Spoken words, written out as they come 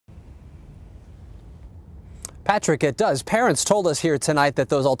Patrick, it does. Parents told us here tonight that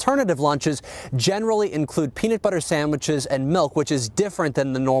those alternative lunches generally include peanut butter sandwiches and milk, which is different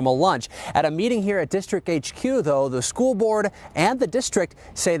than the normal lunch. At a meeting here at District HQ, though, the school board and the district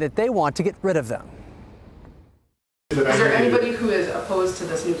say that they want to get rid of them. Is there anybody who is opposed to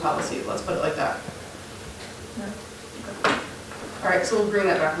this new policy? Let's put it like that. No. Okay. All right, so we'll bring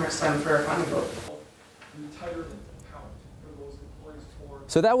that back next time for a final vote.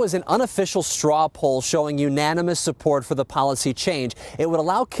 So that was an unofficial straw poll showing unanimous support for the policy change. It would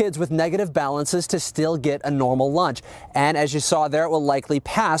allow kids with negative balances to still get a normal lunch. And as you saw there, it will likely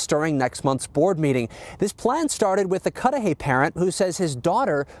pass during next month's board meeting. This plan started with a Cudahy parent who says his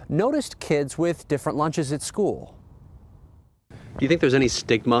daughter noticed kids with different lunches at school. Do you think there's any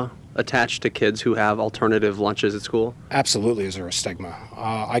stigma attached to kids who have alternative lunches at school? Absolutely, is there a stigma?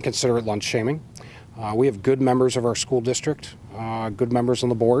 I consider it lunch shaming. We have good members of our school district, good members on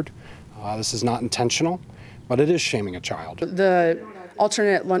the board. This is not intentional, but it is shaming a child. The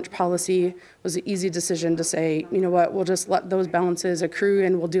alternate lunch policy was an easy decision to say, you know what, we'll just let those balances accrue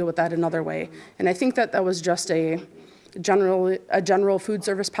and we'll deal with that another way. And I think that that was just a general food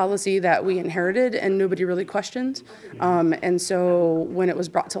service policy that we inherited and nobody really questioned. And so when it was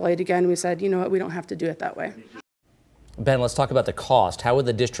brought to light again, we said, you know what, we don't have to do it that way. Ben, let's talk about the cost. How would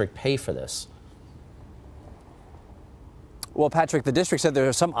the district pay for this? Well, Patrick, the district said there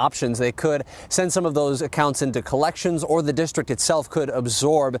are some options. They could send some of those accounts into collections, or the district itself could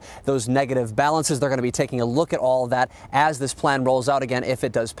absorb those negative balances. They're going to be taking a look at all of that as this plan rolls out again, if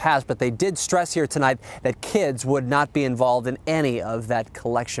it does pass. But they did stress here tonight that kids would not be involved in any of that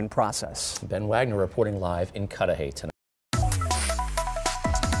collection process. Ben Wagner reporting live in Cudahy tonight.